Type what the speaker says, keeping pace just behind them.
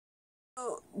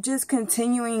So just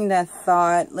continuing that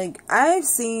thought, like I've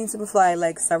seen Superfly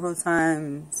like several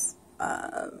times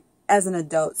as an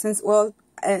adult since, well,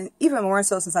 and even more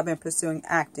so since I've been pursuing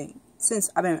acting, since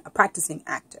I've been a practicing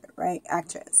actor, right,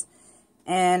 actress.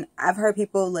 And I've heard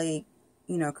people like,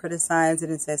 criticize it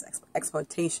and says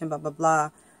exploitation, blah, blah,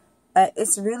 blah.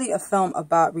 It's really a film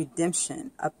about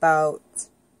redemption, about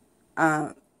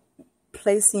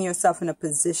placing yourself in a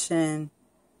position,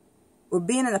 or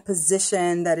being in a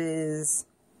position that is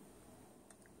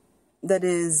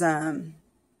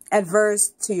adverse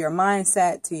to your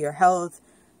mindset, to your health,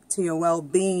 to your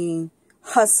well-being,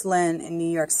 hustling in New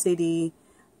York City,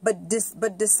 but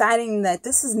deciding that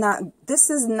this is not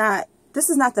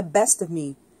the best of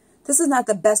me. This is not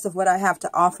the best of what I have to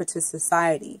offer to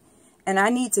society, and I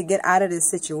need to get out of this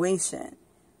situation.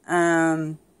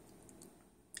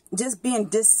 Just being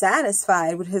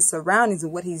dissatisfied with his surroundings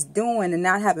and what he's doing, and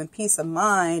not having peace of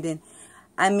mind. And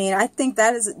I mean, I think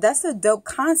that's a dope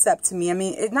concept to me. I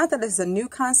mean, it's not that it's a new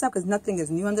concept, because nothing is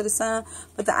new under the sun,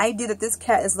 but the idea that this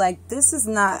cat is like, this is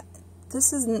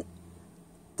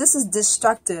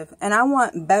destructive, and I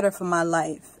want better for my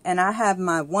life. And I have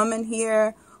my woman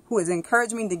here who has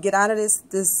encouraged me to get out of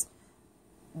this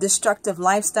destructive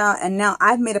lifestyle, and now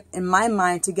I've made up in my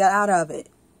mind to get out of it.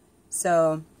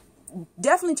 So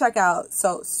definitely check out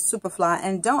Superfly,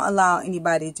 and don't allow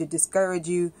anybody to discourage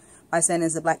you by saying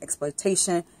it's a black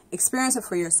exploitation. Experience it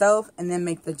for yourself and then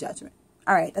make the judgment.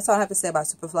 All right, that's all I have to say about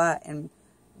Superfly and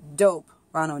dope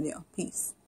Ron O'Neal. Peace.